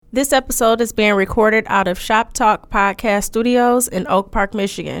This episode is being recorded out of Shop Talk Podcast Studios in Oak Park,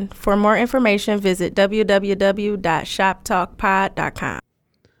 Michigan. For more information, visit www.shoptalkpod.com.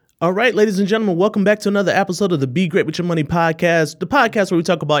 All right, ladies and gentlemen, welcome back to another episode of the Be Great With Your Money podcast, the podcast where we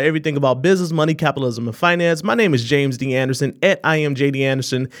talk about everything about business, money, capitalism, and finance. My name is James D. Anderson at I am JD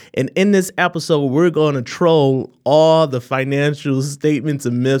Anderson, and in this episode, we're going to troll all the financial statements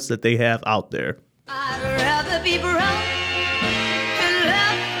and myths that they have out there. I'd rather be broke and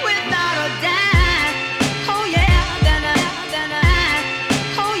left without a dime. Oh yeah, than I,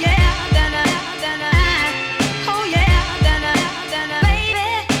 oh yeah, than I, oh yeah, than I,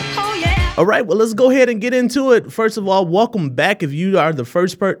 baby, oh yeah. All right, well, let's go ahead and get into it. First of all, welcome back. If you are the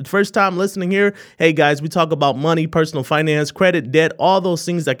first time listening here, hey guys, we talk about money, personal finance, credit, debt, all those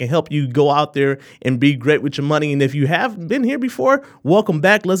things that can help you go out there and be great with your money. And if you haven't been here before, welcome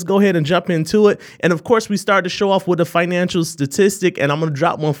back. Let's go ahead and jump into it. And of course, we start the show off with a financial statistic, and I'm going to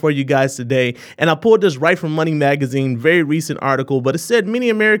drop one for you guys today. And I pulled this right from Money Magazine, very recent article, but it said many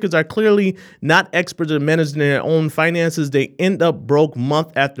Americans are clearly not experts at managing their own finances. They end up broke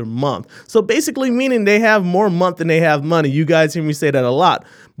month after month. So basically meaning they have more month than they have money. You guys hear me say that a lot.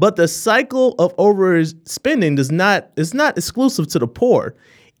 But the cycle of overspending is not exclusive to the poor.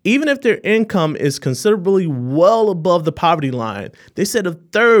 Even if their income is considerably well above the poverty line, they said a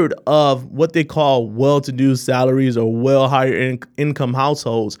third of what they call well-to-do salaries or well higher income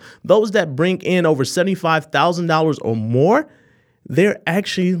households, those that bring in over $75,000 or more, they're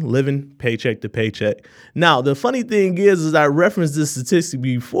actually living paycheck to paycheck. Now, the funny thing is I referenced this statistic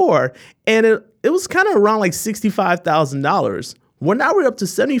before, and it was kind of around like $65,000. Well, now we're up to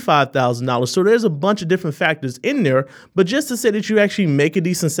 $75,000. So there's a bunch of different factors in there. But just to say that you actually make a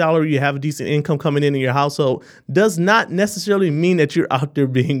decent salary, you have a decent income coming in your household, does not necessarily mean that you're out there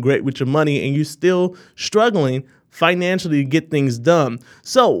being great with your money and you're still struggling financially to get things done.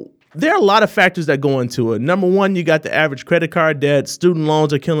 So there are a lot of factors that go into it. Number one, you got the average credit card debt. Student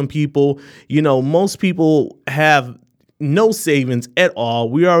loans are killing people. You know, most people have no savings at all.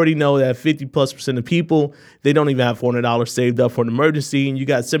 We already know that 50+% of people, they don't even have $400 saved up for an emergency. And you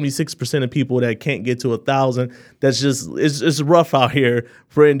got 76% of people that can't get to $1,000. That's just, it's rough out here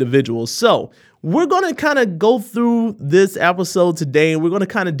for individuals. So we're going to kind of go through this episode today, and we're going to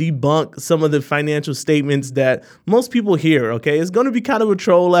kind of debunk some of the financial statements that most people hear, okay? It's going to be kind of a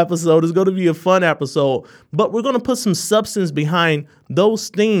troll episode. It's going to be a fun episode, but we're going to put some substance behind those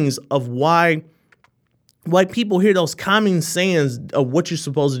things of why people hear those common sayings of what you're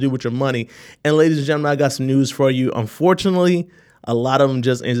supposed to do with your money. And ladies and gentlemen, I got some news for you. Unfortunately, a lot of them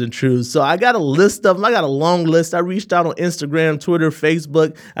just isn't true. So I got a list of them. I got a long list. I reached out on Instagram, Twitter,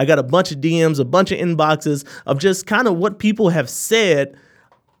 Facebook. I got a bunch of DMs, a bunch of inboxes of just kind of what people have said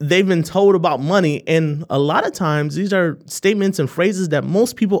they've been told about money. And a lot of times these are statements and phrases that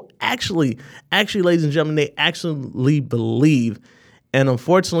most people actually, ladies and gentlemen, they actually believe. And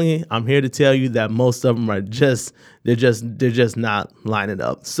unfortunately, I'm here to tell you that most of them are they're just not lining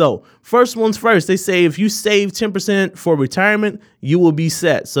up. So first one's first. They say if you save 10% for retirement, you will be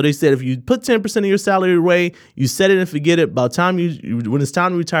set. So they said if you put 10% of your salary away, you set it and forget it. By the time when it's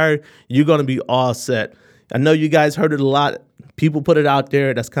time to retire, you're going to be all set. I know you guys heard it a lot. People put it out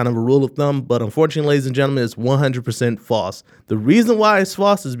there. That's kind of a rule of thumb. But unfortunately, ladies and gentlemen, it's 100% false. The reason why it's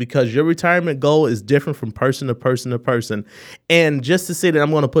false is because your retirement goal is different from person to person to person. And just to say that I'm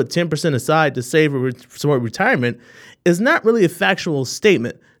going to put 10% aside to save for retirement is not really a factual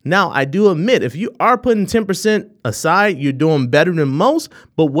statement. Now, I do admit, if you are putting 10% aside, you're doing better than most,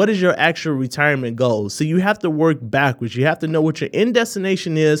 but what is your actual retirement goal? So you have to work backwards. You have to know what your end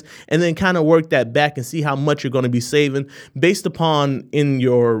destination is and then kind of work that back and see how much you're going to be saving based upon in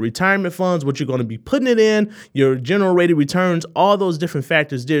your retirement funds, what you're going to be putting it in, your general rate of returns, all those different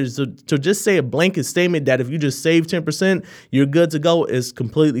factors there. So to just say a blanket statement that if you just save 10%, you're good to go is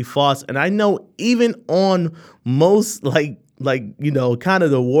completely false. And I know even on most kind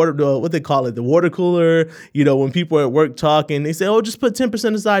of the water cooler, when people are at work talking, they say, oh, just put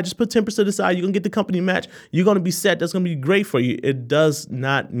 10% aside, you're going to get the company match, you're going to be set, that's going to be great for you. It does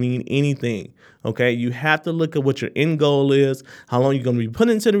not mean anything, okay? You have to look at what your end goal is, how long you're going to be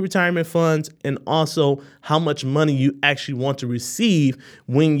putting into the retirement funds, and also how much money you actually want to receive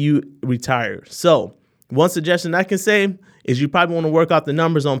when you retire. So one suggestion I can say is you probably want to work out the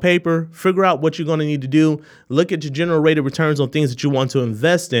numbers on paper, figure out what you're going to need to do, look at your general rate of returns on things that you want to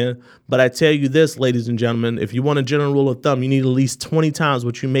invest in. But I tell you this, ladies and gentlemen, if you want a general rule of thumb, you need at least 20 times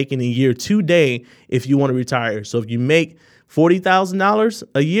what you make in a year today if you want to retire. So if you make $40,000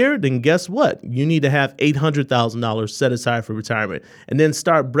 a year, then guess what? You need to have $800,000 set aside for retirement, and then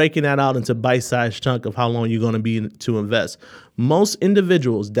start breaking that out into bite-sized chunk of how long you're going to be to invest. Most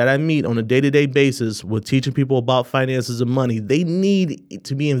individuals that I meet on a day-to-day basis with teaching people about finances and money, they need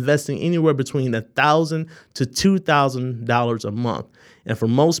to be investing anywhere between $1,000 to $2,000 a month. And for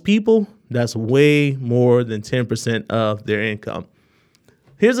most people, that's way more than 10% of their income.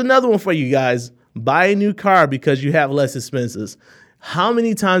 Here's another one for you guys. Buy a new car because you have less expenses. How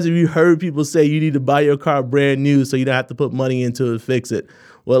many times have you heard people say you need to buy your car brand new so you don't have to put money into it to fix it?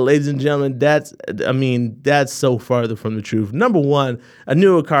 Well, ladies and gentlemen, that's so farther from the truth. Number one, a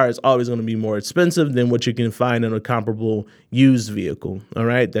newer car is always going to be more expensive than what you can find in a comparable used vehicle. All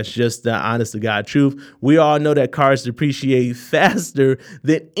right. That's just the honest to God truth. We all know that cars depreciate faster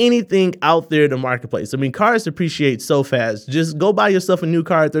than anything out there in the marketplace. I mean, cars depreciate so fast. Just go buy yourself a new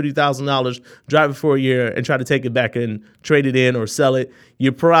car at $30,000, drive it for a year, and try to take it back and trade it in or sell it.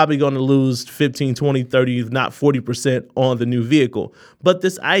 You're probably going to lose 15, 20, 30, if not 40% on the new vehicle. But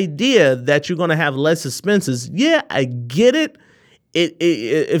this idea that you're going to have less expenses, yeah, I get it.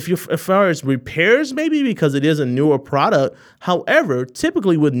 If you're as far as repairs, maybe because it is a newer product. However,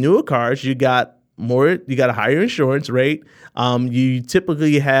 typically with newer cars, you got a higher insurance rate. You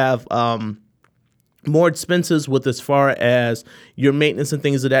typically have more expenses with as far as your maintenance and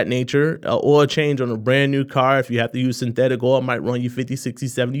things of that nature. Oil change on a brand new car, if you have to use synthetic oil, might run you $50,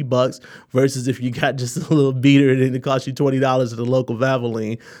 $60, $70 versus if you got just a little beater, then it costs you $20 at the local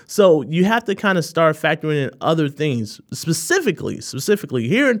Valvoline. So you have to kind of start factoring in other things. Specifically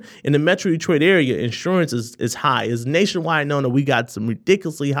here in the Metro Detroit area, insurance is high. It's nationwide known that we got some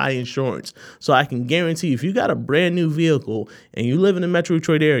ridiculously high insurance. So I can guarantee if you got a brand new vehicle and you live in the Metro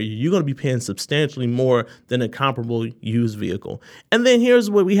Detroit area, you're going to be paying substantially more than a comparable used vehicle. And then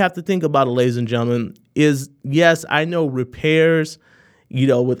here's what we have to think about, ladies and gentlemen, is yes, I know repairs,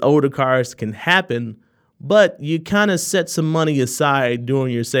 with older cars can happen, but you kind of set some money aside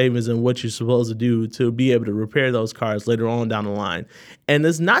during your savings and what you're supposed to do to be able to repair those cars later on down the line. And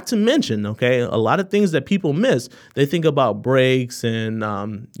it's not to mention, okay, a lot of things that people miss. They think about brakes and,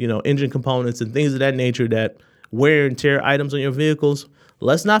 engine components and things of that nature that wear and tear items on your vehicles.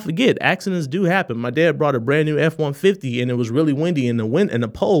 Let's not forget, accidents do happen. My dad brought a brand new F-150 and it was really windy and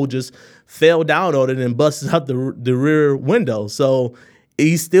the pole just fell down on it and busted out the rear window. So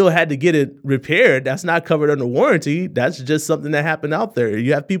he still had to get it repaired. That's not covered under warranty. That's just something that happened out there.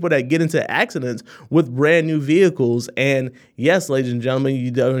 You have people that get into accidents with brand new vehicles. And yes, ladies and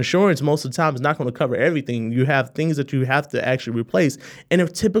gentlemen, the insurance most of the time is not going to cover everything. You have things that you have to actually replace, and they're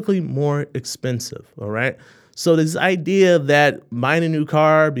typically more expensive. All right. So this idea that buying a new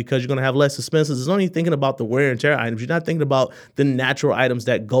car because you're going to have less expenses is only thinking about the wear and tear items. You're not thinking about the natural items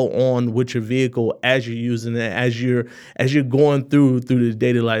that go on with your vehicle as you're using it, as you're going through the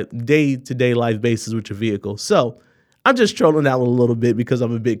day-to-day life basis with your vehicle. So I'm just trolling out a little bit because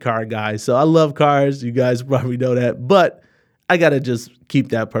I'm a big car guy. So I love cars. You guys probably know that. But I got to just keep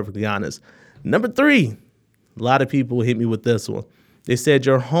that perfectly honest. Number 3, a lot of people hit me with this one. They said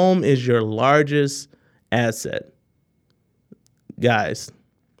your home is your largest asset. Guys,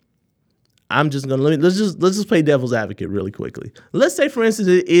 I'm just gonna let's just play devil's advocate really quickly. Let's say, for instance,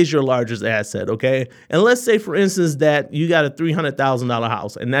 it is your largest asset, okay? And let's say, for instance, that you got a $300,000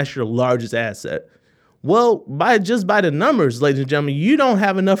 house and that's your largest asset. Well, by the numbers, ladies and gentlemen, you don't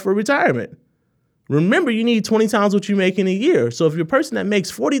have enough for retirement. Remember, you need 20 times what you make in a year. So if you're a person that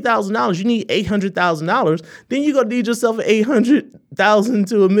makes $40,000, you need $800,000. Then you're going to need yourself an $800,000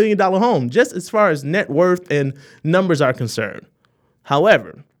 to $1 million home, just as far as net worth and numbers are concerned.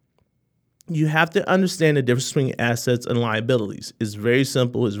 However, you have to understand the difference between assets and liabilities. It's very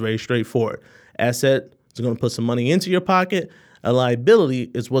simple. It's very straightforward. Asset is going to put some money into your pocket. A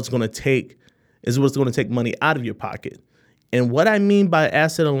liability is what's going to take money out of your pocket. And what I mean by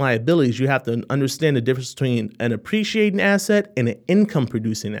asset and liabilities, you have to understand the difference between an appreciating asset and an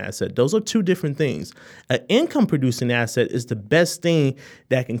income-producing asset. Those are two different things. An income-producing asset is the best thing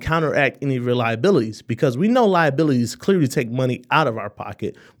that can counteract any of your liabilities, because we know liabilities clearly take money out of our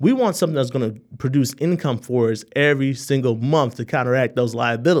pocket. We want something that's going to produce income for us every single month to counteract those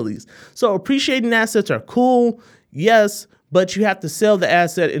liabilities. So appreciating assets are cool, yes, but you have to sell the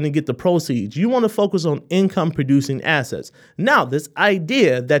asset and then get the proceeds. You want to focus on income-producing assets. Now, this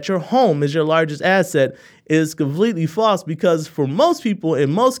idea that your home is your largest asset is completely false, because for most people,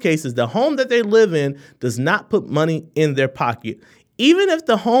 in most cases, the home that they live in does not put money in their pocket. Even if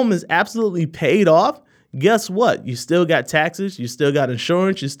the home is absolutely paid off, guess what? You still got taxes, you still got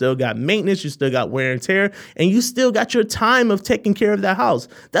insurance, you still got maintenance, you still got wear and tear, and you still got your time of taking care of that house.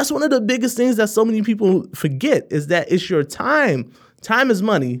 That's one of the biggest things that so many people forget, is that it's your time. Time is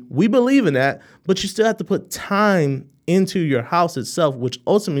money. We believe in that, but you still have to put time into your house itself, which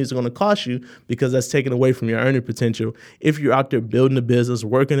ultimately is going to cost you, because that's taken away from your earning potential. If you're out there building a business,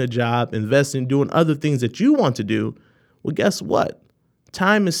 working a job, investing, doing other things that you want to do, well, guess what?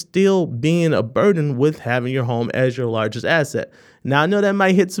 Time is still being a burden with having your home as your largest asset. Now, I know that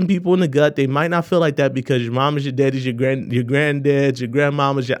might hit some people in the gut. They might not feel like that because your mom is your daddy's, your granddads, your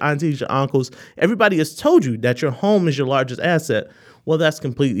grandmamas, your aunties, your uncles. Everybody has told you that your home is your largest asset. Well, that's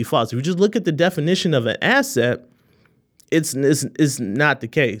completely false. If you just look at the definition of an asset, it's not the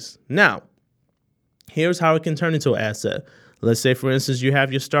case. Now, here's how it can turn into an asset. Let's say, for instance, you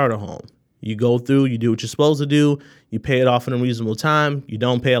have your starter home. You go through, you do what you're supposed to do, you pay it off in a reasonable time, you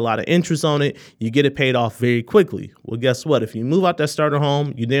don't pay a lot of interest on it, you get it paid off very quickly. Well, guess what? If you move out that starter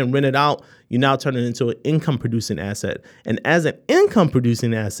home, you then rent it out, you now turn it into an income-producing asset. And as an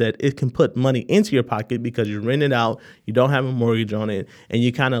income-producing asset, it can put money into your pocket because you rent it out, you don't have a mortgage on it, and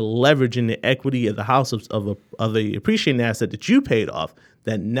you kind of leveraging the equity of the house of a appreciating asset that you paid off,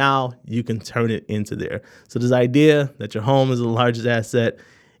 that now you can turn it into there. So this idea that your home is the largest asset,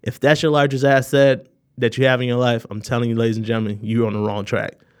 if that's your largest asset that you have in your life, I'm telling you, ladies and gentlemen, you're on the wrong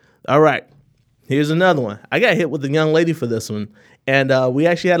track. All right, here's another one. I got hit with a young lady for this one, and we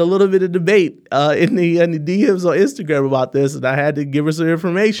actually had a little bit of debate in the DMs on Instagram about this, and I had to give her some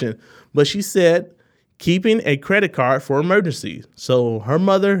information. But she said keeping a credit card for emergencies. So her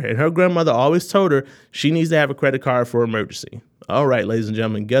mother and her grandmother always told her she needs to have a credit card for emergency. All right, ladies and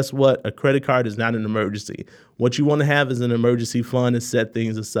gentlemen, guess what? A credit card is not an emergency. What you want to have is an emergency fund and set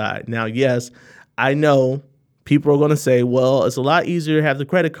things aside. Now, yes, I know people are going to say, well, it's a lot easier to have the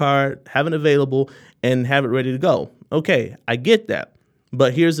credit card, have it available, and have it ready to go. Okay, I get that.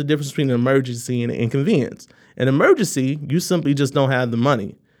 But here's the difference between an emergency and an inconvenience. An emergency, you simply just don't have the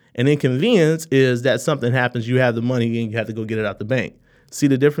money. An inconvenience is that something happens, you have the money, and you have to go get it out the bank. See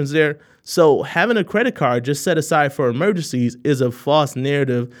the difference there? So having a credit card just set aside for emergencies is a false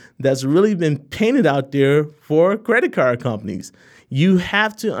narrative that's really been painted out there for credit card companies. You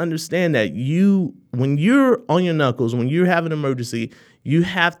have to understand that when you're on your knuckles, when you have an emergency, you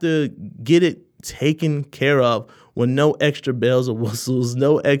have to get it taken care of with no extra bells or whistles,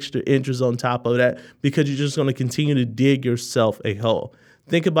 no extra interest on top of that, because you're just going to continue to dig yourself a hole.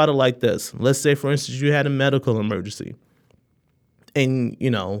 Think about it like this. Let's say, for instance, you had a medical emergency. And,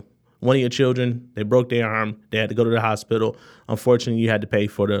 one of your children, they broke their arm, they had to go to the hospital. Unfortunately, you had to pay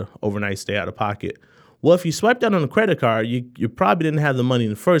for the overnight stay out of pocket. Well, if you swiped out on a credit card, you probably didn't have the money in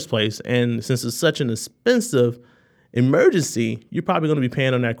the first place. And since it's such an expensive emergency, you're probably going to be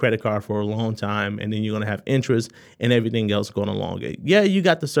paying on that credit card for a long time, and then you're going to have interest and everything else going along it. Yeah, you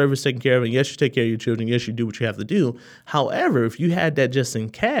got the service taken care of, and yes, you take care of your children. Yes, you do what you have to do. However, if you had that just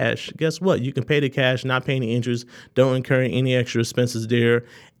in cash, guess what? You can pay the cash, not pay any interest, don't incur any extra expenses there,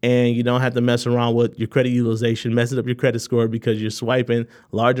 and you don't have to mess around with your credit utilization, messing up your credit score because you're swiping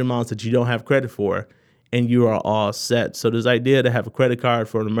large amounts that you don't have credit for, and you are all set. So this idea to have a credit card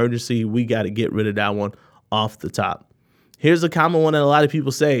for an emergency, we got to get rid of that one off the top. Here's a common one that a lot of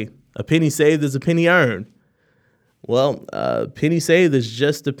people say: a penny saved is a penny earned. Well, a penny saved is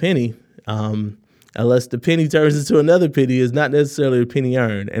just a penny. Unless the penny turns into another penny, it's not necessarily a penny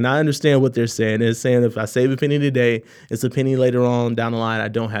earned. And I understand what they're saying. They're saying if I save a penny today, it's a penny later on down the line I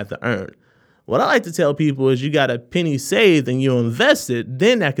don't have to earn. What I like to tell people is you got a penny saved and you invest it,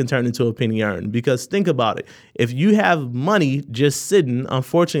 then that can turn into a penny earned. Because think about it. If you have money just sitting,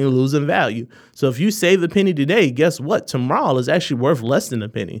 unfortunately losing value. So if you save a penny today, guess what? Tomorrow is actually worth less than a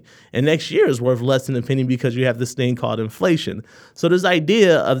penny. And next year is worth less than a penny because you have this thing called inflation. So this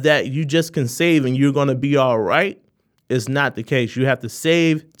idea of that you just can save and you're going to be all right is not the case. You have to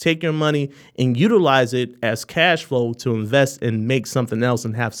save, take your money, and utilize it as cash flow to invest and make something else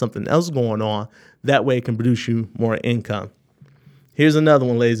and have something else going on. That way it can produce you more income. Here's another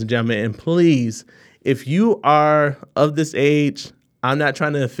one, ladies and gentlemen. And please, if you are of this age, I'm not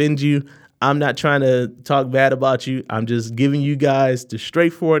trying to offend you. I'm not trying to talk bad about you. I'm just giving you guys the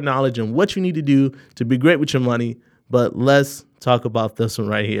straightforward knowledge on what you need to do to be great with your money. But let's talk about this one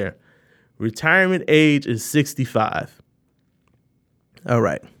right here. Retirement age is 65. All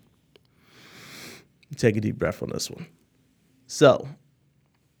right. Take a deep breath on this one. So,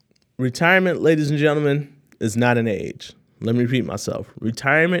 retirement, ladies and gentlemen, is not an age. Let me repeat myself.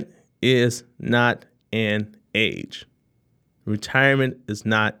 Retirement is not an age. Retirement is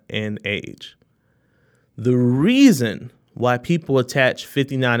not an age. The reason why people attach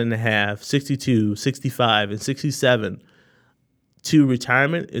 59 and a half, 62, 65, and 67 to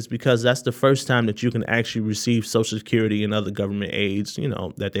retirement is because that's the first time that you can actually receive Social Security and other government aids,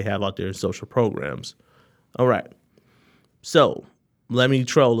 that they have out there in social programs. All right. So let me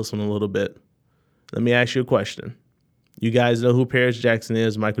troll this one a little bit. Let me ask you a question. You guys know who Paris Jackson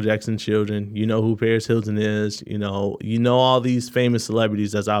is, Michael Jackson's children. You know who Paris Hilton is. You know all these famous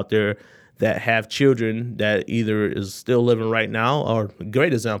celebrities that's out there that have children that either is still living right now, or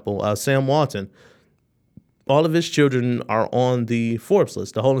great example, Sam Walton. All of his children are on the Forbes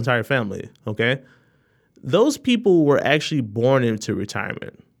list, the whole entire family, okay? Those people were actually born into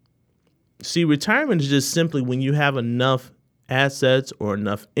retirement. See, retirement is just simply when you have enough assets or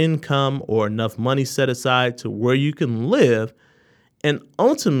enough income or enough money set aside to where you can live and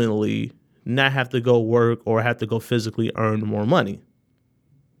ultimately not have to go work or have to go physically earn more money.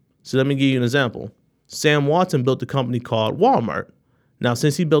 So let me give you an example. Sam Walton built a company called Walmart. Now,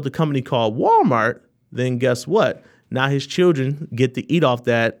 since he built a company called Walmart, then guess what? Now his children get to eat off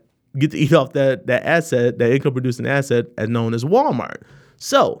that asset, that income producing asset as known as Walmart.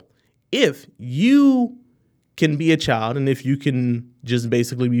 So if you can be a child and if you can just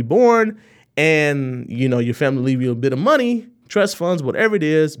basically be born and, your family leave you a bit of money, trust funds, whatever it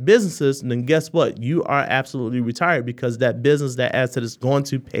is, businesses, and then guess what? You are absolutely retired because that business, that asset is going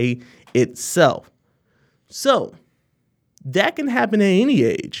to pay itself. So that can happen at any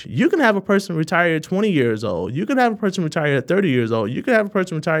age. You can have a person retire at 20 years old. You can have a person retire at 30 years old. You can have a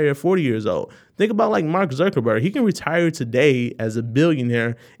person retire at 40 years old. Think about like Mark Zuckerberg. He can retire today as a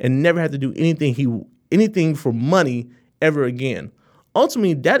billionaire and never have to do anything for money ever again.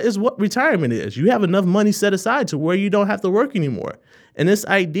 Ultimately, that is what retirement is. You have enough money set aside to where you don't have to work anymore. And this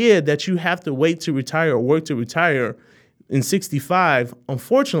idea that you have to wait to retire or work to retire in 65,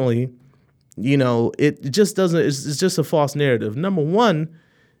 unfortunately, it just doesn't, it's just a false narrative. Number one,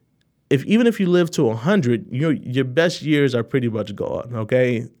 even if you live to 100, your best years are pretty much gone,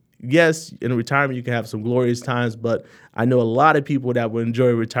 okay? Yes, in retirement, you can have some glorious times, but I know a lot of people that would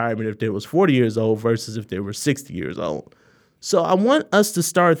enjoy retirement if they was 40 years old versus if they were 60 years old. So I want us to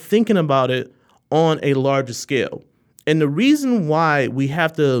start thinking about it on a larger scale. And the reason why we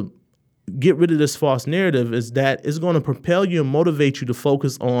have to get rid of this false narrative is that it's going to propel you and motivate you to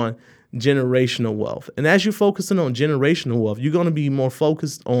focus on generational wealth. And as you're focusing on generational wealth, you're going to be more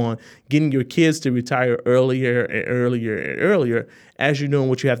focused on getting your kids to retire earlier and earlier and earlier as you're doing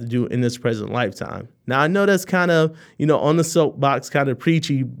what you have to do in this present lifetime. Now, I know that's kind of, on the soapbox, kind of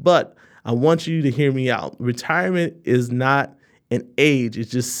preachy, but I want you to hear me out. Retirement is not an age.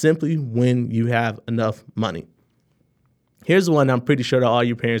 It's just simply when you have enough money. Here's one I'm pretty sure that all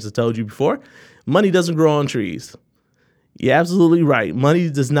your parents have told you before. Money doesn't grow on trees. You're absolutely right. Money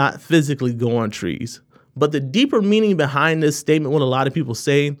does not physically go on trees. But the deeper meaning behind this statement, what a lot of people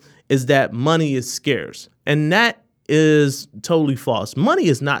say, is that money is scarce. And that is totally false. Money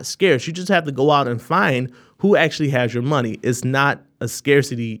is not scarce. You just have to go out and find who actually has your money. It's not a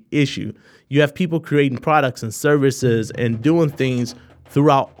scarcity issue. You have people creating products and services and doing things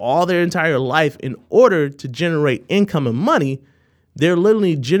throughout all their entire life in order to generate income and money. They're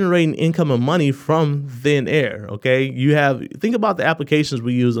literally generating income and money from thin air, okay? Think about the applications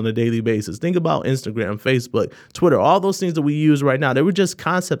we use on a daily basis. Think about Instagram, Facebook, Twitter, all those things that we use right now. They were just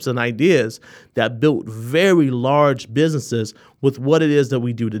concepts and ideas that built very large businesses with what it is that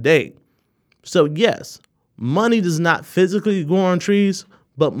we do today. So yes, money does not physically grow on trees,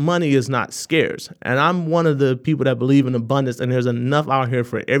 but money is not scarce. And I'm one of the people that believe in abundance, and there's enough out here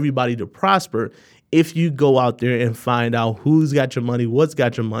for everybody to prosper if you go out there and find out who's got your money, what's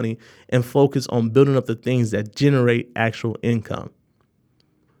got your money, and focus on building up the things that generate actual income.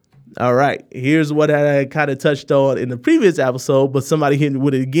 All right, here's what I kind of touched on in the previous episode, but somebody hit me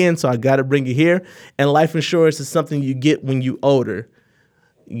with it again, so I got to bring it here. And life insurance is something you get when you older.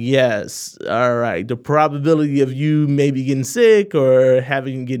 Yes. All right. The probability of you maybe getting sick or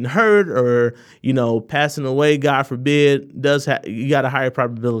getting hurt or, passing away, God forbid, you got a higher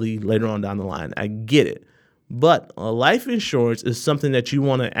probability later on down the line. I get it. But life insurance is something that you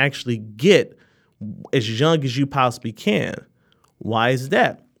want to actually get as young as you possibly can. Why is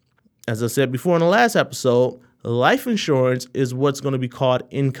that? As I said before in the last episode, life insurance is what's going to be called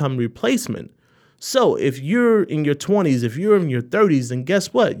income replacement. So if you're in your 20s, if you're in your 30s, then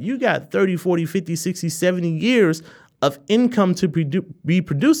guess what? You got 30, 40, 50, 60, 70 years of income to be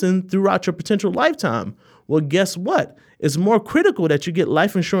producing throughout your potential lifetime. Well, guess what? It's more critical that you get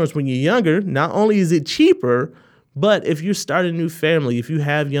life insurance when you're younger. Not only is it cheaper, but if you start a new family, if you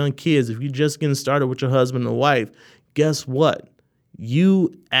have young kids, if you're just getting started with your husband or wife, guess what?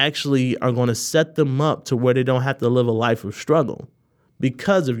 you actually are going to set them up to where they don't have to live a life of struggle.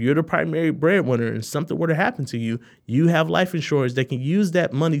 Because if you're the primary breadwinner and something were to happen to you, you have life insurance that can use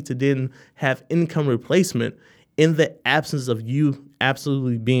that money to then have income replacement in the absence of you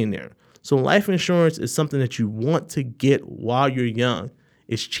absolutely being there. So life insurance is something that you want to get while you're young.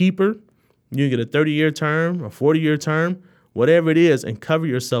 It's cheaper. You can get a 30-year term, a 40-year term, whatever it is, and cover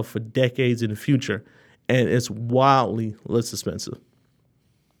yourself for decades in the future. And it's wildly less expensive.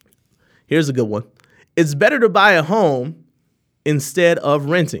 Here's a good one. It's better to buy a home instead of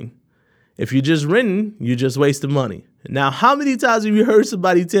renting. If you're just renting, you're just wasting money. Now, how many times have you heard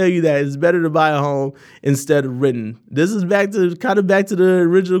somebody tell you that it's better to buy a home instead of renting? This is back to the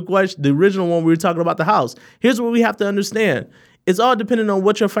original question, the original one we were talking about the house. Here's what we have to understand. It's all dependent on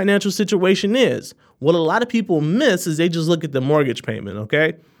what your financial situation is. What a lot of people miss is they just look at the mortgage payment,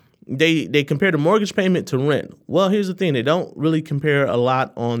 okay? They compare the mortgage payment to rent. Well, here's the thing. They don't really compare a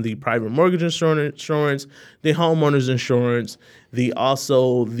lot on the private mortgage insurance, the homeowner's insurance, the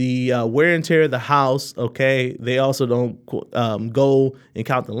wear and tear of the house, okay? They also don't go and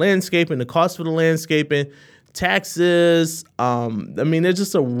count the landscaping, the cost for the landscaping, taxes. There's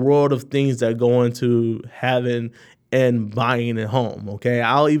just a world of things that go into having and buying a home, okay?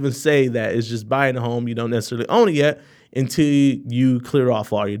 I'll even say that it's just buying a home. You don't necessarily own it yet until you clear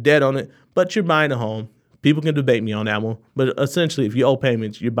off all your debt on it, but you're buying a home. People can debate me on that one, but essentially, if you owe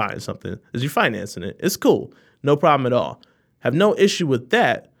payments, you're buying something. As you're financing it, it's cool. No problem at all. Have no issue with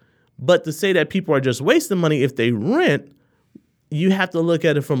that, but to say that people are just wasting money if they rent, you have to look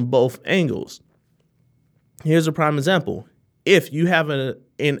at it from both angles. Here's a prime example. If you have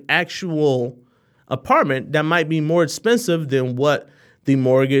an actual apartment that might be more expensive than what the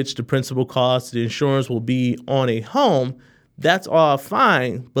mortgage, the principal costs, the insurance will be on a home, that's all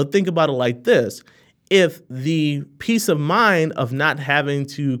fine. But think about it like this. If the peace of mind of not having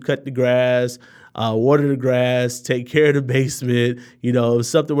to cut the grass, water the grass, take care of the basement, if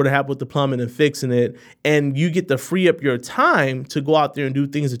something were to happen with the plumbing and fixing it, and you get to free up your time to go out there and do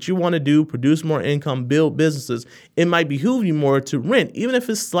things that you want to do, produce more income, build businesses, it might behoove you more to rent, even if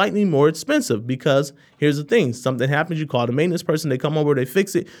it's slightly more expensive. Because here's the thing, something happens, you call the maintenance person, they come over, they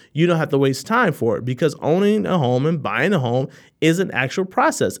fix it, you don't have to waste time for it, because owning a home and buying a home is an actual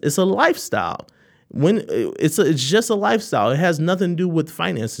process. It's a lifestyle. When it's just a lifestyle. It has nothing to do with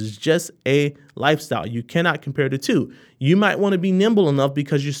finances. It's just a lifestyle. You cannot compare the two. You might want to be nimble enough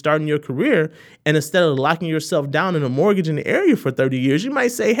because you're starting your career, and instead of locking yourself down in a mortgage in the area for 30 years, you might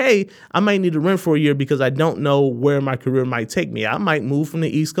say, hey, I might need to rent for a year because I don't know where my career might take me. I might move from the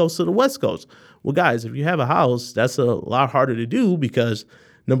East Coast to the West Coast. Well, guys, if you have a house, that's a lot harder to do because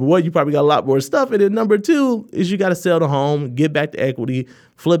number one, you probably got a lot more stuff. And then number two is you got to sell the home, get back the equity,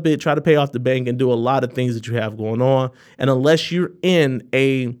 flip it, try to pay off the bank, and do a lot of things that you have going on. And unless you're in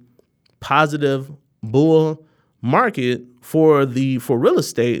a positive bull market for real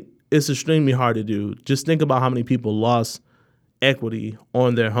estate, it's extremely hard to do. Just think about how many people lost equity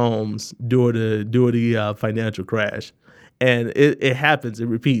on their homes during the financial crash. And it happens. It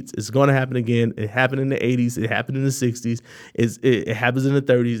repeats. It's going to happen again. It happened in the 80s. It happened in the 60s. It happens in the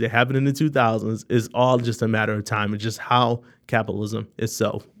 30s. It happened in the 2000s. It's all just a matter of time. It's just how capitalism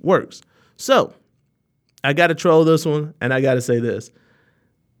itself works. So I got to troll this one, and I got to say this.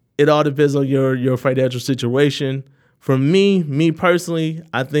 It all depends on your financial situation. For me personally,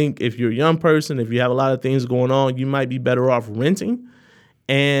 I think if you're a young person, if you have a lot of things going on, you might be better off renting.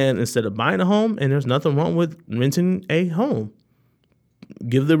 And instead of buying a home, and there's nothing wrong with renting a home.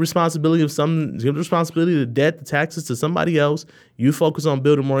 Give the responsibility of the debt, the taxes to somebody else. You focus on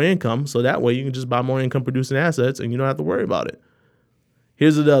building more income, so that way you can just buy more income producing assets and you don't have to worry about it.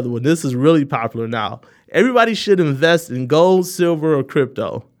 Here's another one. This is really popular now. Everybody should invest in gold, silver, or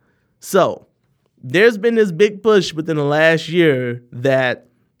crypto. So there's been this big push within the last year that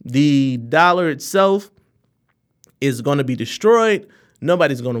the dollar itself is going to be destroyed.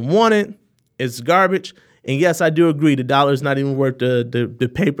 Nobody's going to want it. It's garbage. And yes, I do agree. The dollar is not even worth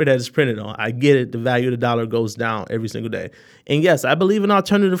the paper that it's printed on. I get it. The value of the dollar goes down every single day. And yes, I believe in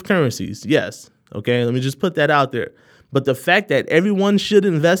alternative currencies. Yes. Okay. Let me just put that out there. But the fact that everyone should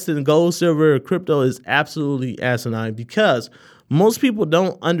invest in gold, silver, or crypto is absolutely asinine because most people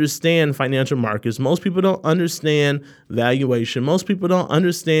don't understand financial markets. Most people don't understand valuation. Most people don't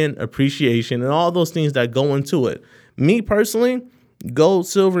understand appreciation and all those things that go into it. Me personally, gold,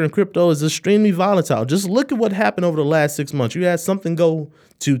 silver, and crypto is extremely volatile. Just look at what happened over the last 6 months. You had something go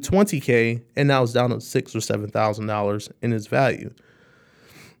to $20K and now it's down to $6,000 or $7,000 in its value.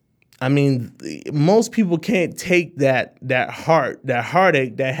 I mean, most people can't take that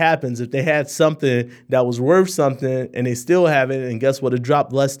heartache that happens if they had something that was worth something and they still have it, and guess what? It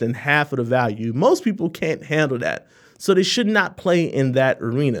dropped less than half of the value. Most people can't handle that. So they should not play in that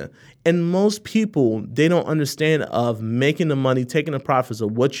arena. And most people, they don't understand of making the money, taking the profits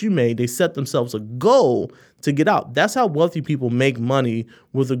of what you made. They set themselves a goal to get out. That's how wealthy people make money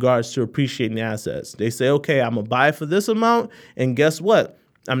with regards to appreciating assets. They say, okay, I'm going to buy it for this amount, and guess what?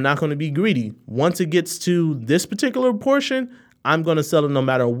 I'm not going to be greedy. Once it gets to this particular portion, I'm going to sell it no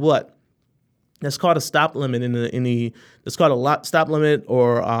matter what. That's called a stop limit it's called a stop limit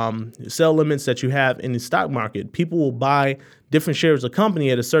or sell limits that you have in the stock market. People will buy different shares of a company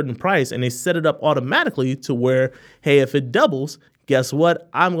at a certain price, and they set it up automatically to where, hey, if it doubles, guess what?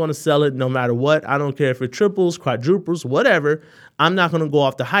 I'm going to sell it no matter what. I don't care if it triples, quadruples, whatever. I'm not going to go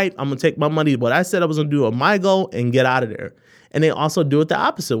off the hype. I'm going to take my money, what I said I was going to do on my goal, and get out of there. And they also do it the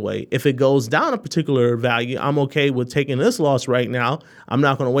opposite way. If it goes down a particular value, I'm okay with taking this loss right now. I'm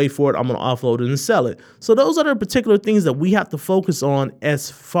not going to wait for it. I'm going to offload it and sell it. So those are the particular things that we have to focus on as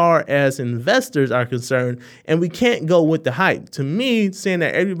far as investors are concerned. And we can't go with the hype. To me, saying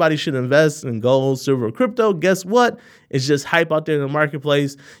that everybody should invest in gold, silver, or crypto, guess what? It's just hype out there in the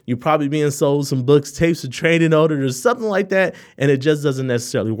marketplace. You're probably being sold some books, tapes of trading order, or something like that. And it just doesn't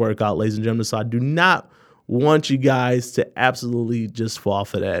necessarily work out, ladies and gentlemen. So I do not want you guys to absolutely just fall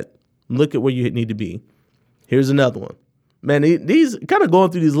for that. Look at where you need to be. Here's another one. Man, these kind of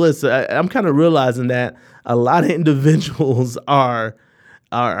going through these lists, I'm kind of realizing that a lot of individuals are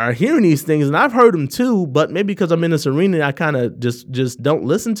hearing these things, and I've heard them too, but maybe because I'm in this arena, I kind of just don't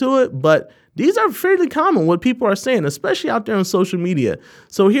listen to it. But these are fairly common, what people are saying, especially out there on social media.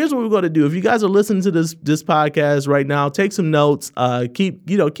 So here's what we're going to do. If you guys are listening to this podcast right now, take some notes,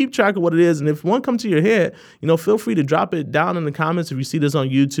 keep track of what it is. And if one comes to your head, feel free to drop it down in the comments if you see this on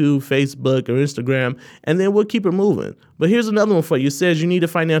YouTube, Facebook, or Instagram, and then we'll keep it moving. But here's another one for you. It says you need a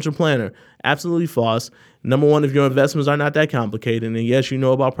financial planner. Absolutely false. Number one, if your investments are not that complicated, and yes, you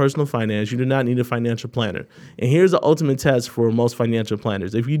know about personal finance, you do not need a financial planner. And here's the ultimate test for most financial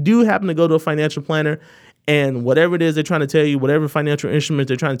planners. If you do happen to go to a financial planner and whatever it is they're trying to tell you, whatever financial instruments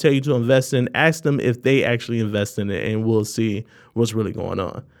they're trying to tell you to invest in, ask them if they actually invest in it, and we'll see what's really going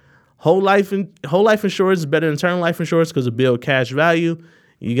on. Whole life insurance is better than term life insurance because it builds cash value.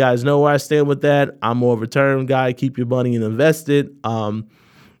 You guys know where I stand with that. I'm more of a term guy. Keep your money and invest it.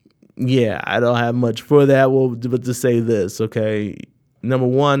 Yeah, I don't have much for that, but to say this, okay? Number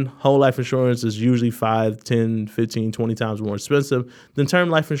one, whole life insurance is usually 5, 10, 15, 20 times more expensive than term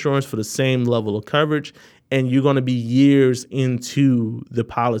life insurance for the same level of coverage. And you're going to be years into the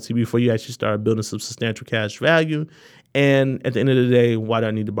policy before you actually start building some substantial cash value. And at the end of the day, why do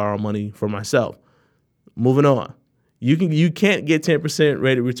I need to borrow money for myself? Moving on. You can't get 10%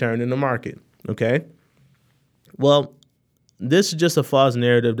 rate of return in the market, okay? Well, this is just a false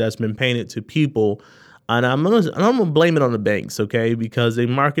narrative that's been painted to people, and I'm gonna blame it on the banks, okay? Because they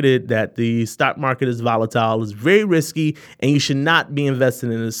marketed that the stock market is volatile, it's very risky, and you should not be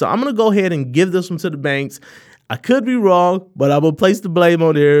investing in it. So I'm gonna go ahead and give this one to the banks. I could be wrong, but I'm gonna place the blame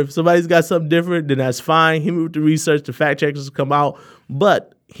on there. If somebody's got something different, then that's fine. Hit me with the research, the fact checkers come out.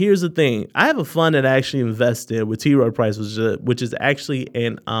 But here's the thing: I have a fund that I actually invest in with T. Rowe Price, which is actually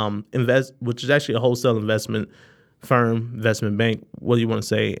a wholesale investment firm, investment bank, what do you want to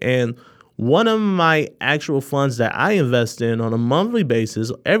say? And one of my actual funds that I invest in on a monthly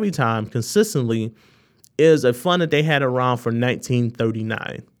basis, every time, consistently, is a fund that they had around for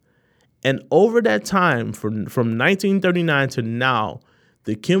 1939. And over that time, from 1939 to now,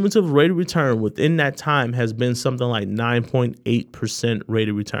 the cumulative rate of return within that time has been something like 9.8% rate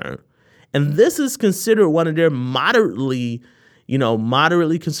of return. And this is considered one of their moderately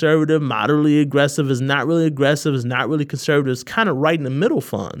conservative, moderately aggressive, is not really aggressive, is not really conservative, it's kind of right in the middle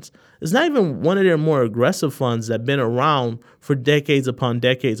funds. It's not even one of their more aggressive funds that have been around for decades upon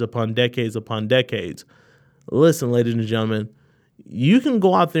decades upon decades upon decades. Listen, ladies and gentlemen, you can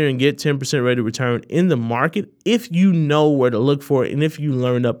go out there and get 10% rate of return in the market if you know where to look for it and if you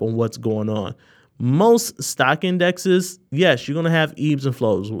learn up on what's going on. Most stock indexes, yes, you're going to have ebbs and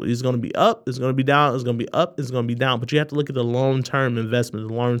flows. It's going to be up, it's going to be down, it's going to be up, it's going to be down. But you have to look at the long-term investment,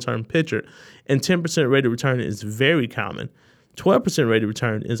 the long-term picture. And 10% rate of return is very common. 12% rate of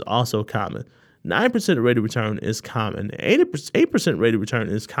return is also common. 9% rate of return is common. 8% rate of return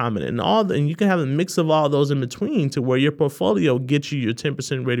is common. And you can have a mix of all those in between to where your portfolio gets you your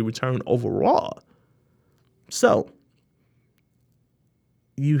 10% rate of return overall. So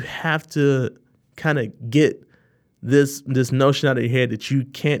you have to kind of get this notion out of your head that you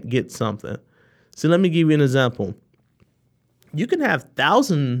can't get something. So let me give you an example. You can have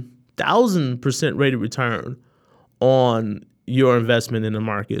thousands 1,000% rate of return on your investment in the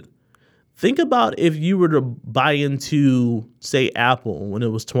market. Think about if you were to buy into, say, Apple when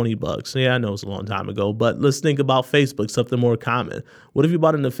it was $20. Yeah, I know it's a long time ago, but let's think about Facebook, something more common. What if you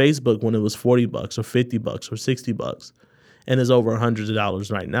bought into Facebook when it was $40 or $50 or $60 and it's over hundreds of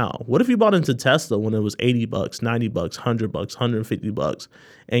dollars right now? What if you bought into Tesla when it was $80, $90, $100, $150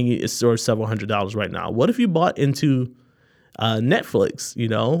 and it's worth several $100s right now? What if you bought into Netflix?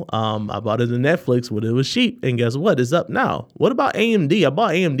 I bought into Netflix when it was cheap, and guess what? It's up now. What about AMD? I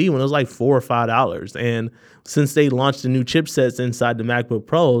bought AMD when it was like $4 or $5, and since they launched the new chipsets inside the MacBook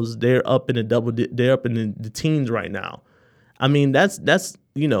Pros, they're up in the teens right now. I mean, that's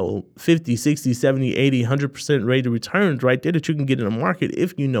 50, 60, 70, 80, 100% rate of returns right there that you can get in the market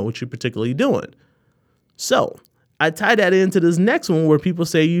if you know what you're particularly doing. So I tie that into this next one where people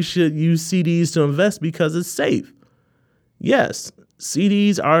say you should use CDs to invest because it's safe. Yes,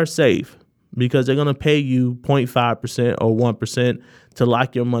 CDs are safe because they're going to pay you 0.5% or 1% to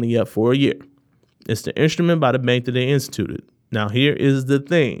lock your money up for a year. It's the instrument by the bank that they instituted. Now, here is the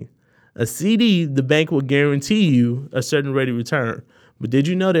thing. A CD, the bank will guarantee you a certain rate of return. But did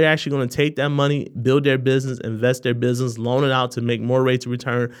you know they're actually going to take that money, build their business, invest their business, loan it out to make more rates of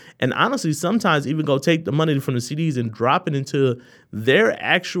return, and honestly, sometimes even go take the money from the CDs and drop it into their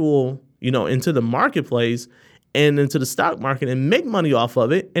actual, into the marketplace and into the stock market and make money off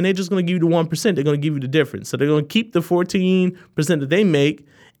of it, and they're just going to give you the 1%. They're going to give you the difference. So they're going to keep the 14% that they make,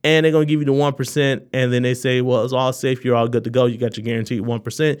 and they're going to give you the 1%, and then they say, well, it's all safe. You're all good to go. You got your guaranteed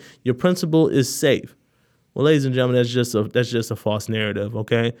 1%. Your principal is safe. Well, ladies and gentlemen, that's just a false narrative,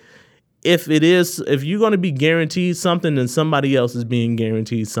 okay? If you're going to be guaranteed something, then somebody else is being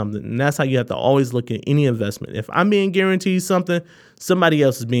guaranteed something. And that's how you have to always look at any investment. If I'm being guaranteed something, somebody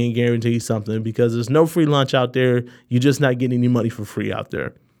else is being guaranteed something, because there's no free lunch out there. You're just not getting any money for free out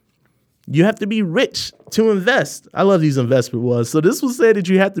there. You have to be rich to invest. I love these investment ones. So this will say that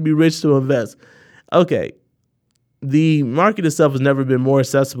you have to be rich to invest. Okay. The market itself has never been more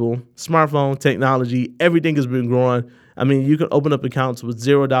accessible. Smartphone, technology, everything has been growing. I mean, you can open up accounts with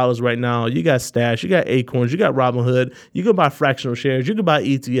 $0 right now. You got Stash, you got Acorns, you got Robinhood. You can buy fractional shares. You can buy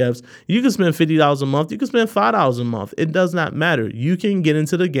ETFs. You can spend $50 a month. You can spend $5 a month. It does not matter. You can get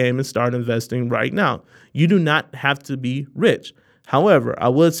into the game and start investing right now. You do not have to be rich. However, I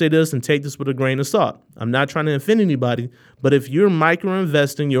would say this and take this with a grain of salt. I'm not trying to offend anybody, but if you're micro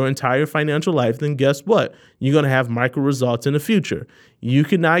investing your entire financial life, then guess what? You're going to have micro results in the future. You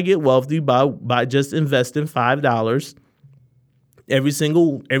cannot get wealthy by just investing $5 every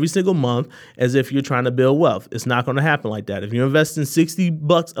single month as if you're trying to build wealth. It's not going to happen like that. If you're investing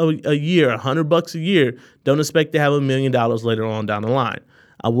 $60 a year, $100 a year, don't expect to have $1 million later on down the line.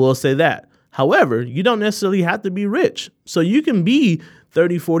 I will say that. However, you don't necessarily have to be rich. So you can be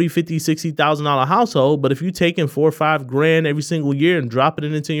 $30, $40, $50, $60,000 household, but if you're taking $4 or $5 grand every single year and dropping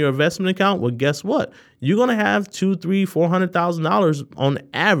it into your investment account, well, guess what? You're going to have $200,000, $300,000, $400,000 on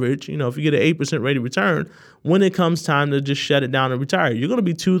average, if you get an 8% rate of return, when it comes time to just shut it down and retire. You're going to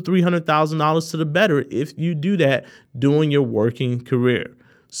be $200,000, $300,000 to the better if you do that during your working career.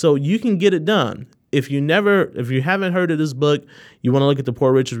 So you can get it done. If you haven't heard of this book, you want to look at The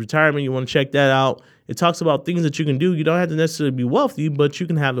Poor Rich's Retirement, you want to check that out. It talks about things that you can do. You don't have to necessarily be wealthy, but you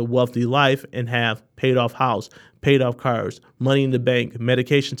can have a wealthy life and have paid off house, paid off cars, money in the bank,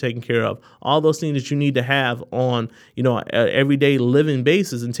 medication taken care of, all those things that you need to have on, an everyday living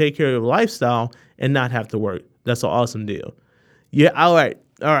basis and take care of your lifestyle and not have to work. That's an awesome deal. Yeah. All right.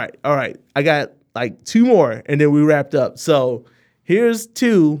 I got like 2 more and then we wrapped up. So here's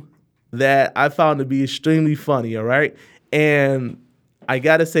 2 that I found to be extremely funny, all right? And I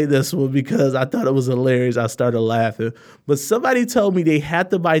got to say this one because I thought it was hilarious. I started laughing. But somebody told me they had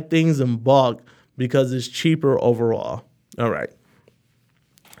to buy things in bulk because it's cheaper overall. All right.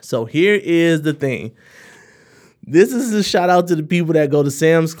 So here is the thing. This is a shout out to the people that go to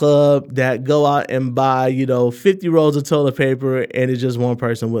Sam's Club, that go out and buy, 50 rolls of toilet paper and it's just one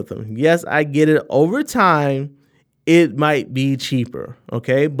person with them. Yes, I get it. Over time, it might be cheaper,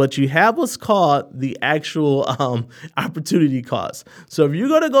 okay? But you have what's called the actual opportunity cost. So if you're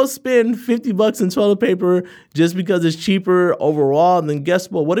going to go spend $50 in toilet paper just because it's cheaper overall, then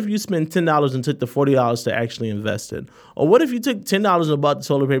guess what? What if you spend $10 and took the $40 to actually invest in? Or what if you took $10 and bought the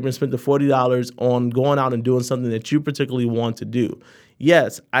toilet paper and spent the $40 on going out and doing something that you particularly want to do?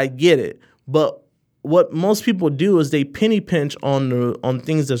 Yes, I get it. But what most people do is they penny pinch on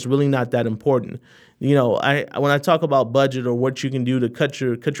things that's really not that important. when I talk about budget or what you can do to cut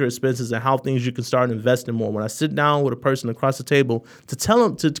your expenses and how things you can start investing more, when I sit down with a person across the table to tell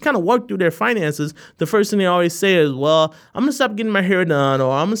them to kind of work through their finances, the first thing they always say is, well, I'm going to stop getting my hair done,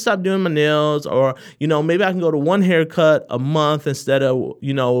 or I'm going to stop doing my nails, or, maybe I can go to one haircut a month instead of, 3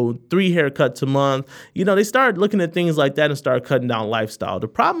 haircuts a month. They start looking at things like that and start cutting down lifestyle. The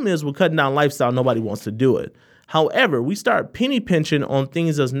problem is with cutting down lifestyle, nobody wants to do it. However, we start penny pinching on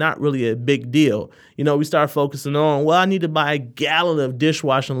things that's not really a big deal. We start focusing on, well, I need to buy a gallon of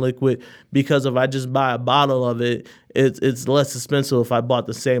dishwashing liquid because if I just buy a bottle of it, it's less expensive if I bought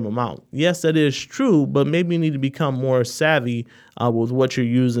the same amount. Yes, that is true, but maybe you need to become more savvy with what you're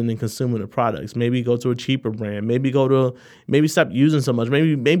using and consuming the products. Maybe go to a cheaper brand. Maybe stop using so much.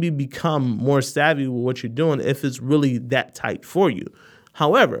 Maybe become more savvy with what you're doing if it's really that tight for you.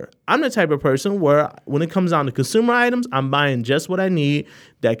 However, I'm the type of person where when it comes down to consumer items, I'm buying just what I need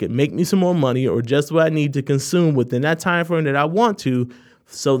that could make me some more money or just what I need to consume within that time frame that I want to.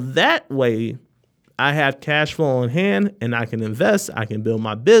 So that way I have cash flow on hand and I can invest. I can build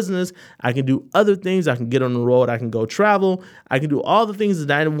my business. I can do other things. I can get on the road. I can go travel. I can do all the things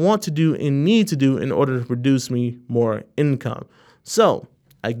that I want to do and need to do in order to produce me more income. So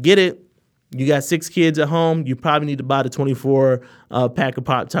I get it. You got 6 kids at home, you probably need to buy the 24 pack of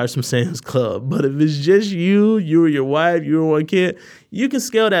Pop-Tarts from Sam's Club. But if it's just you or your wife, you or one kid, you can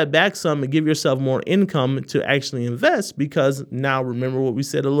scale that back some and give yourself more income to actually invest, because now remember what we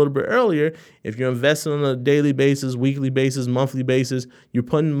said a little bit earlier, if you're investing on a daily basis, weekly basis, monthly basis, you're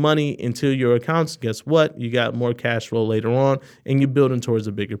putting money into your accounts. Guess what? You got more cash flow later on and you're building towards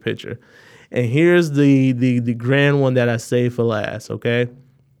a bigger picture. And here's the grand one that I saved for last, okay?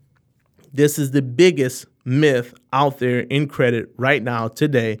 This is the biggest myth out there in credit right now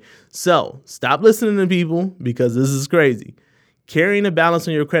today. So stop listening to people because this is crazy. Carrying a balance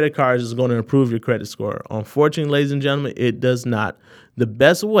on your credit cards is going to improve your credit score. Unfortunately, ladies and gentlemen, it does not. The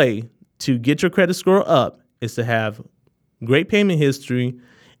best way to get your credit score up is to have great payment history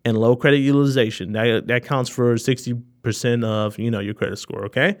and low credit utilization. That counts for 60% of, your credit score,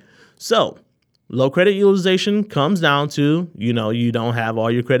 okay? So low credit utilization comes down to, you don't have all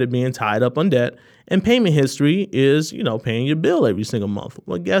your credit being tied up on debt. And payment history is, paying your bill every single month.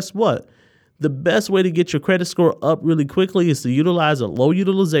 Well, guess what? The best way to get your credit score up really quickly is to utilize a low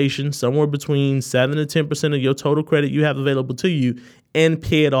utilization, somewhere between 7 to 10% of your total credit you have available to you, and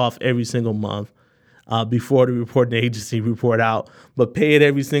pay it off every single month before the reporting agency report out. But pay it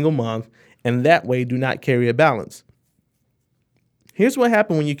every single month, and that way do not carry a balance. Here's what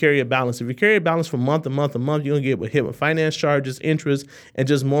happens when you carry a balance. If you carry a balance from month to month, you're going to get hit with finance charges, interest, and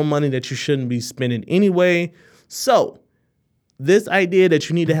just more money that you shouldn't be spending anyway. So this idea that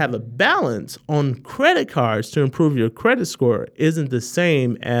you need to have a balance on credit cards to improve your credit score isn't the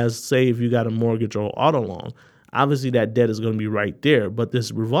same as, say, if you got a mortgage or auto loan. Obviously, that debt is going to be right there. But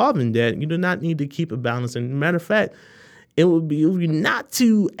this revolving debt, you do not need to keep a balance. And matter of fact, it would be not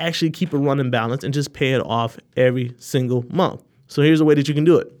to actually keep a running balance and just pay it off every single month. So here's a way that you can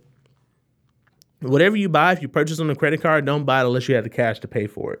do it. Whatever you buy, if you purchase on a credit card, don't buy it unless you have the cash to pay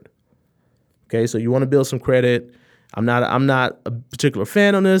for it. Okay, so you want to build some credit. I'm not a particular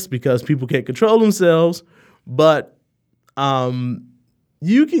fan on this because people can't control themselves, but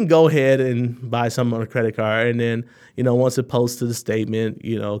you can go ahead and buy something on a credit card, and then once it posts to the statement,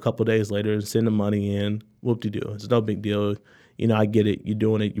 a couple of days later, send the money in. Whoop-de-doo. It's no big deal. I get it. You're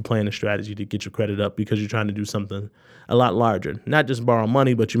doing it. You're playing a strategy to get your credit up because you're trying to do something a lot larger. Not just borrow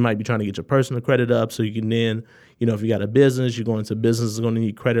money, but you might be trying to get your personal credit up so you can then, if you got a business, you're going into business, is going to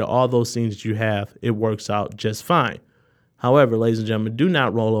need credit. All those things that you have, it works out just fine. However, ladies and gentlemen, do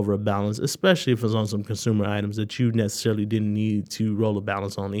not roll over a balance, especially if it's on some consumer items that you necessarily didn't need to roll a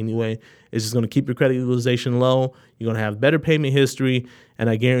balance on anyway. It's just going to keep your credit utilization low. You're going to have better payment history, and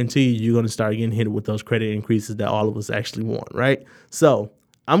I guarantee you're going to start getting hit with those credit increases that all of us actually want, right? So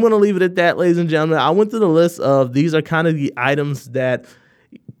I'm going to leave it at that, ladies and gentlemen. I went through the list of these are kind of the items that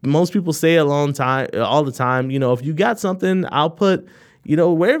most people say all the time. If you got something, I'll put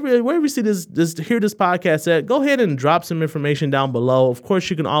wherever you see hear this podcast at, go ahead and drop some information down below. Of course,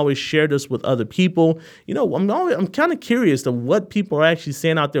 you can always share this with other people. I'm kind of curious of what people are actually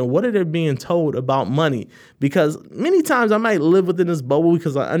saying out there. What are they being told about money? Because many times I might live within this bubble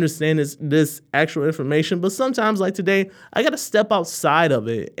because I understand this actual information. But sometimes, like today, I got to step outside of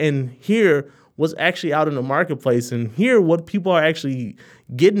it and hear what's actually out in the marketplace and hear what people are actually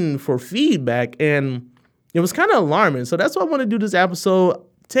getting for feedback. And it was kind of alarming. So that's why I want to do this episode.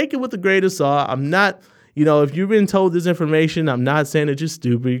 Take it with a grain of salt. I'm not, if you've been told this information, I'm not saying that you're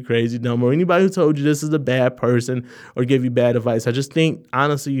stupid, crazy, dumb, or anybody who told you this is a bad person or give you bad advice. I just think,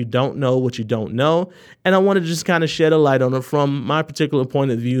 honestly, you don't know what you don't know. And I want to just kind of shed a light on it from my particular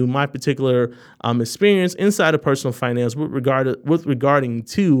point of view, my particular experience inside of personal finance with regarding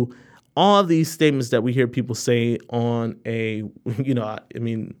to all these statements that we hear people say on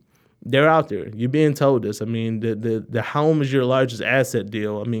they're out there. You're being told this. The home is your largest asset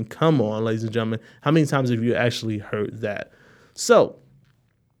deal. Come on, ladies and gentlemen. How many times have you actually heard that? So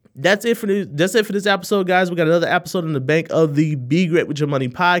that's it for this episode, guys. We got another episode in the bank of the Be Great With Your Money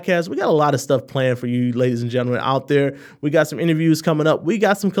podcast. We got a lot of stuff planned for you, ladies and gentlemen, out there. We got some interviews coming up. We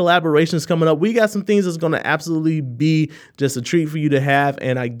got some collaborations coming up. We got some things that's going to absolutely be just a treat for you to have.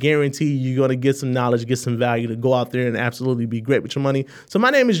 And I guarantee you're going to get some knowledge, get some value to go out there and absolutely be great with your money. So my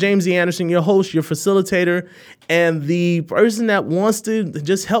name is James E. Anderson, your host, your facilitator, and the person that wants to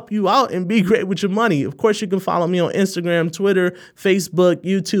just help you out and be great with your money. Of course, you can follow me on Instagram, Twitter, Facebook,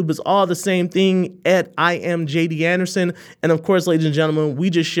 YouTube. It's all the same thing at I am JD Anderson. And of course, ladies and gentlemen,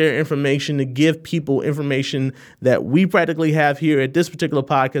 we just share information to give people information that we practically have here at this particular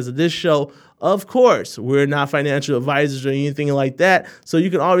podcast, at this show. Of course, we're not financial advisors or anything like that. So you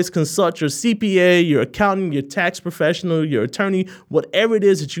can always consult your CPA, your accountant, your tax professional, your attorney, whatever it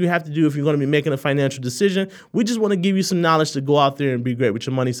is that you have to do if you're going to be making a financial decision. We just want to give you some knowledge to go out there and be great with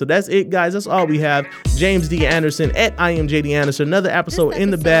your money. So that's it, guys. That's all we have. James D. Anderson at I am JD Anderson. Another episode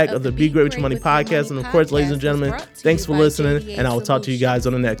in the bag of the Be Great With Your Money podcast. And of course, ladies and gentlemen, thanks for listening. And I will talk to you guys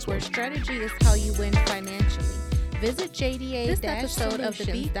on the next one. Where strategy is how you win financially. Visit JDA. This episode of the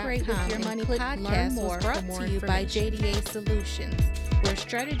Be Great With Your Money podcast was brought to you by JDA Solutions, where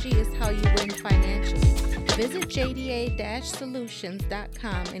strategy is how you win financially. Visit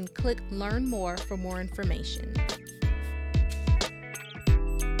JDA-solutions.com and click Learn More for more information.